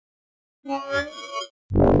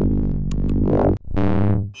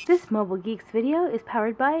This Mobile Geeks video is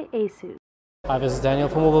powered by ASUS. Hi, this is Daniel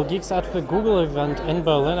from Mobile Geeks at the Google event in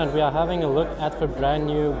Berlin, and we are having a look at the brand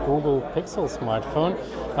new Google Pixel smartphone,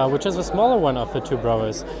 which is the smaller one of the two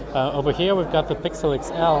brothers. Over here we've got the Pixel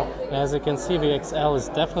XL, and as you can see the XL is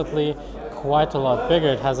definitely quite a lot bigger.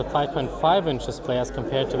 It has a 5.5-inch display as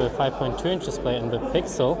compared to the 5.2-inch display in the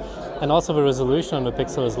Pixel, and also the resolution on the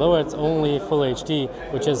Pixel is lower. It's only Full HD,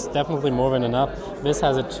 which is definitely more than enough. This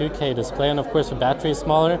has a 2K display, and of course the battery is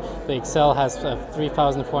smaller. The XL has a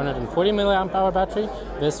 3,440 mAh battery.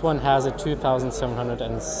 This one has a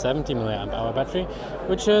 2,770 mAh battery,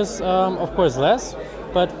 which is of course less,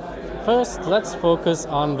 but first, let's focus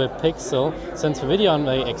on the Pixel. Since the video on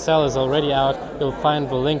the XL is already out, you'll find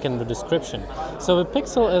the link in the description. So the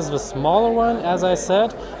Pixel is the smaller one, as I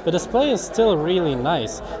said. The display is still really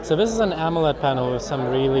nice. So this is an AMOLED panel with some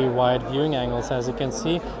really wide viewing angles, as you can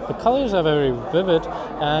see. The colors are very vivid,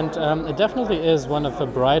 and it definitely is one of the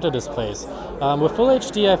brighter displays. With Full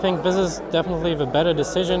HD, I think this is definitely the better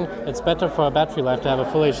decision. It's better for a battery life to have a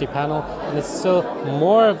Full HD panel, and it's still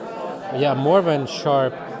more than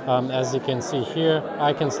sharp. As you can see here,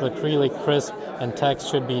 icons look really crisp and text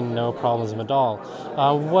should be no problems at all.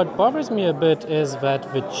 What bothers me a bit is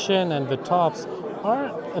that the chin and the tops are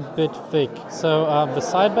a bit thick. So the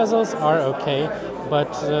side bezels are okay,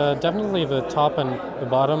 but definitely the top and the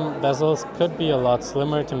bottom bezels could be a lot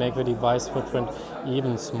slimmer to make the device footprint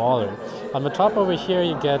even smaller. On the top over here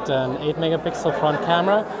you get an 8 megapixel front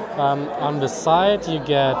camera. On the side you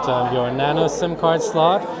get your nano SIM card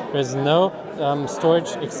slot. There's no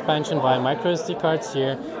storage expansion via micro SD cards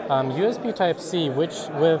here. USB Type-C, which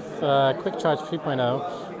with Quick Charge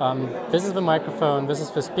 3.0, this is the microphone, this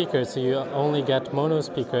is the speaker, so you only get mono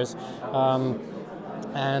speakers.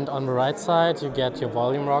 And on the right side you get your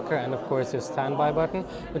volume rocker and of course your standby button,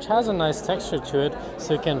 which has a nice texture to it,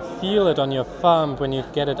 so you can feel it on your thumb when you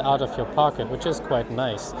get it out of your pocket, which is quite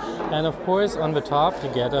nice. And of course on the top you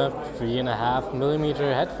get a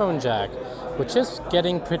 3.5mm headphone jack, which is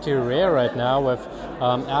getting pretty rare right now with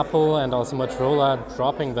Apple and also Motorola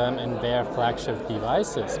dropping them in their flagship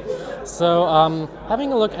devices. So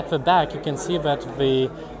having a look at the back, you can see that the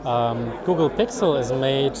Google Pixel is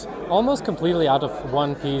made almost completely out of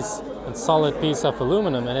one piece, a solid piece of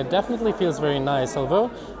aluminum, and it definitely feels very nice. Although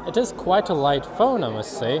it is quite a light phone, I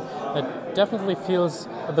must say, it definitely feels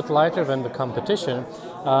a bit lighter than the competition.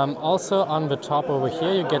 Also on the top over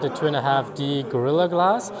here you get a 2.5D Gorilla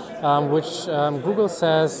Glass, which Google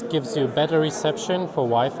says gives you better reception for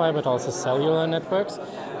Wi-Fi but also cellular networks,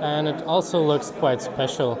 and it also looks quite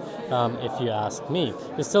special if you ask me.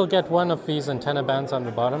 You still get one of these antenna bands on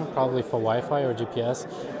the bottom, probably for Wi-Fi or GPS,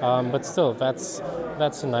 but still that's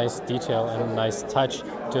a nice detail and a nice touch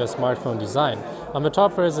to a smartphone design. On the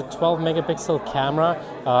top there is a 12 megapixel camera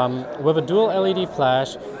with a dual LED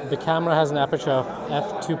flash. The camera has an aperture of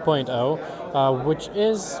f2.0, which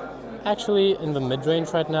is actually in the mid-range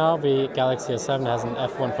right now. The Galaxy S7 has an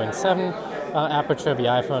f1.7 aperture, the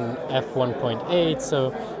iPhone f1.8,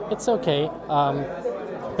 so it's okay.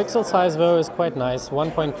 Pixel size though is quite nice.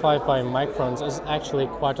 1.55 microns is actually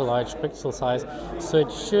quite a large pixel size, so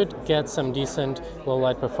it should get some decent low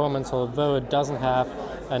light performance, although it doesn't have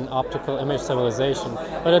an optical image stabilization,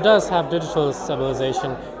 but it does have digital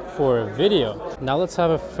stabilization for video. Now let's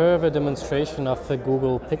have a further demonstration of the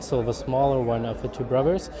Google Pixel, the smaller one of the two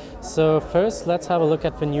brothers. So first let's have a look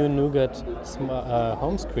at the new Nougat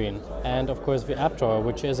home screen, and of course the app drawer,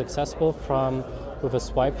 which is accessible with a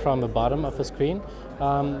swipe from the bottom of the screen,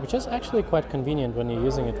 which is actually quite convenient when you're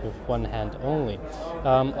using it with one hand only.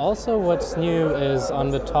 Also what's new is on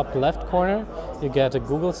the top left corner you get a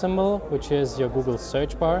Google symbol, which is your Google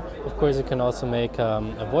search bar. Of course you can also make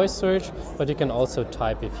a voice search, but you can also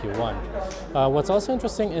type if you want. What's also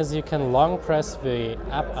interesting is you can long press the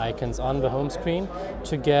app icons on the home screen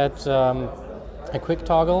to get a quick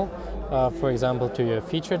toggle, for example to your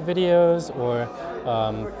featured videos, or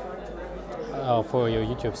for your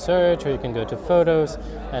YouTube search, or you can go to photos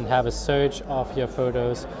and have a search of your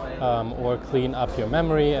photos, or clean up your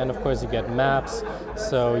memory. And of course you get maps,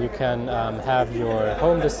 so you can have your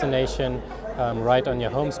home destination right on your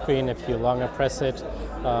home screen. If you longer press it,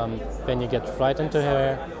 then you get right into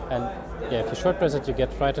here, and if you short press it you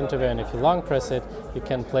get right into there, and if you long press it you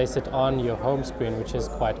can place it on your home screen, which is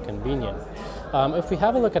quite convenient. If we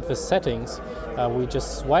have a look at the settings, we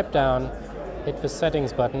just swipe down, hit the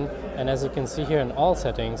settings button, and as you can see here in all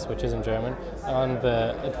settings, which is in German, at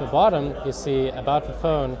the bottom you see about the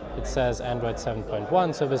phone, it says Android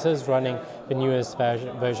 7.1, so this is running the newest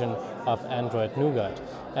version of Androi Nougat.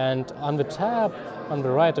 And on the tab on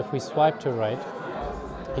the right, if we swipe to right,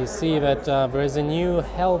 you see that there is a new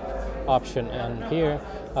help option and here,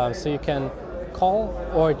 so you can call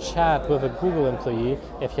or chat with a Google employee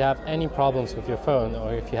if you have any problems with your phone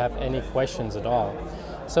or if you have any questions at all.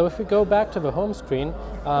 So if we go back to the home screen,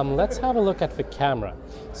 let's have a look at the camera.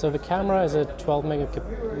 So the camera is a 12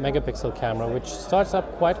 megapixel camera, which starts up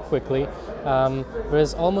quite quickly. There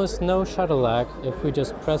is almost no shutter lag. If we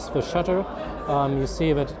just press the shutter, you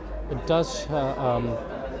see that it does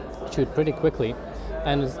shoot pretty quickly.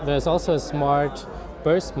 And there's also a smart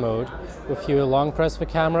burst mode. If you long press the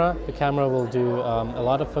camera will do a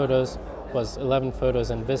lot of photos, was 11 photos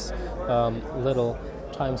in this little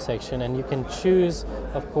time section, and you can choose,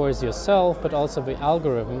 of course, yourself, but also the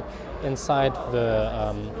algorithm inside the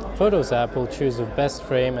Photos app will choose the best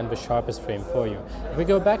frame and the sharpest frame for you. If we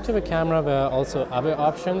go back to the camera, there are also other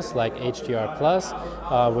options like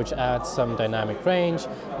HDR+, which adds some dynamic range.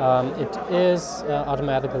 It is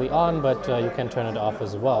automatically on, but you can turn it off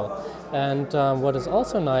as well. And what is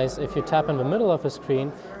also nice, if you tap in the middle of the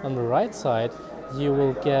screen, on the right side, you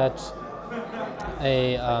will get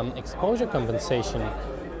a exposure compensation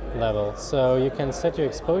level. So you can set your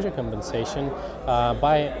exposure compensation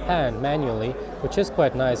by hand manually, which is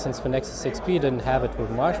quite nice since the Nexus 6P didn't have it with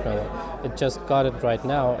Marshmallow. It just got it right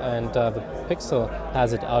now, and the Pixel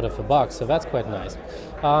has it out of the box, so that's quite nice.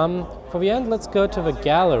 For the end, let's go to the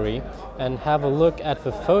gallery and have a look at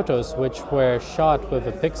the photos which were shot with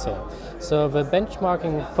the Pixel. So the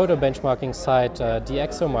photo benchmarking site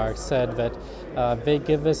DxOMark said that they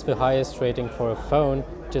give this the highest rating for a phone,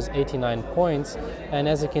 which is 89 points. And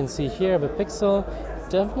as you can see here, the Pixel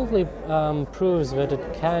definitely proves that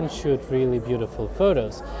it can shoot really beautiful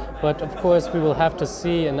photos. But of course, we will have to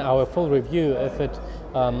see in our full review if it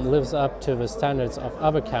lives up to the standards of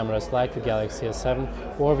other cameras like the Galaxy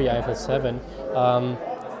S7 or the iPhone 7.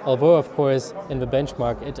 Although, of course, in the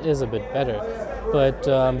benchmark it is a bit better. But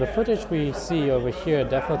the footage we see over here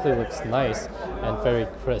definitely looks nice and very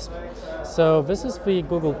crisp. So this is the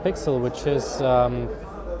Google Pixel, which is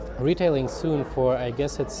retailing soon for, I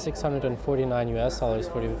guess it's $649 US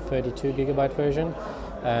for the 32 gigabyte version,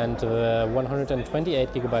 and the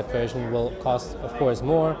 128 gigabyte version will cost, of course,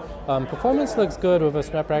 more. Performance looks good with a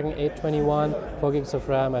Snapdragon 821, 4 gigs of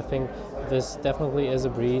RAM. I think this definitely is a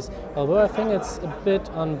breeze, although I think it's a bit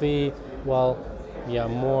on the, well, yeah,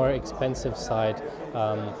 more expensive side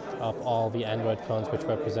of all the Android phones which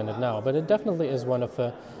were presented now. But it definitely is one of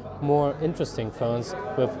the more interesting phones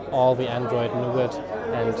with all the Android Nougat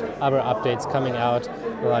and other updates coming out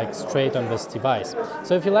like straight on this device.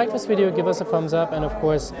 So if you like this video, give us a thumbs up, and of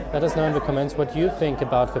course let us know in the comments what you think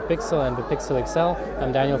about the Pixel and the Pixel XL.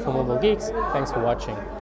 I'm Daniel from Mobile Geeks. Thanks for watching.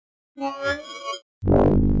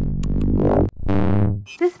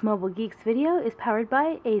 This Mobile Geeks video is powered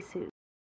by ASUS.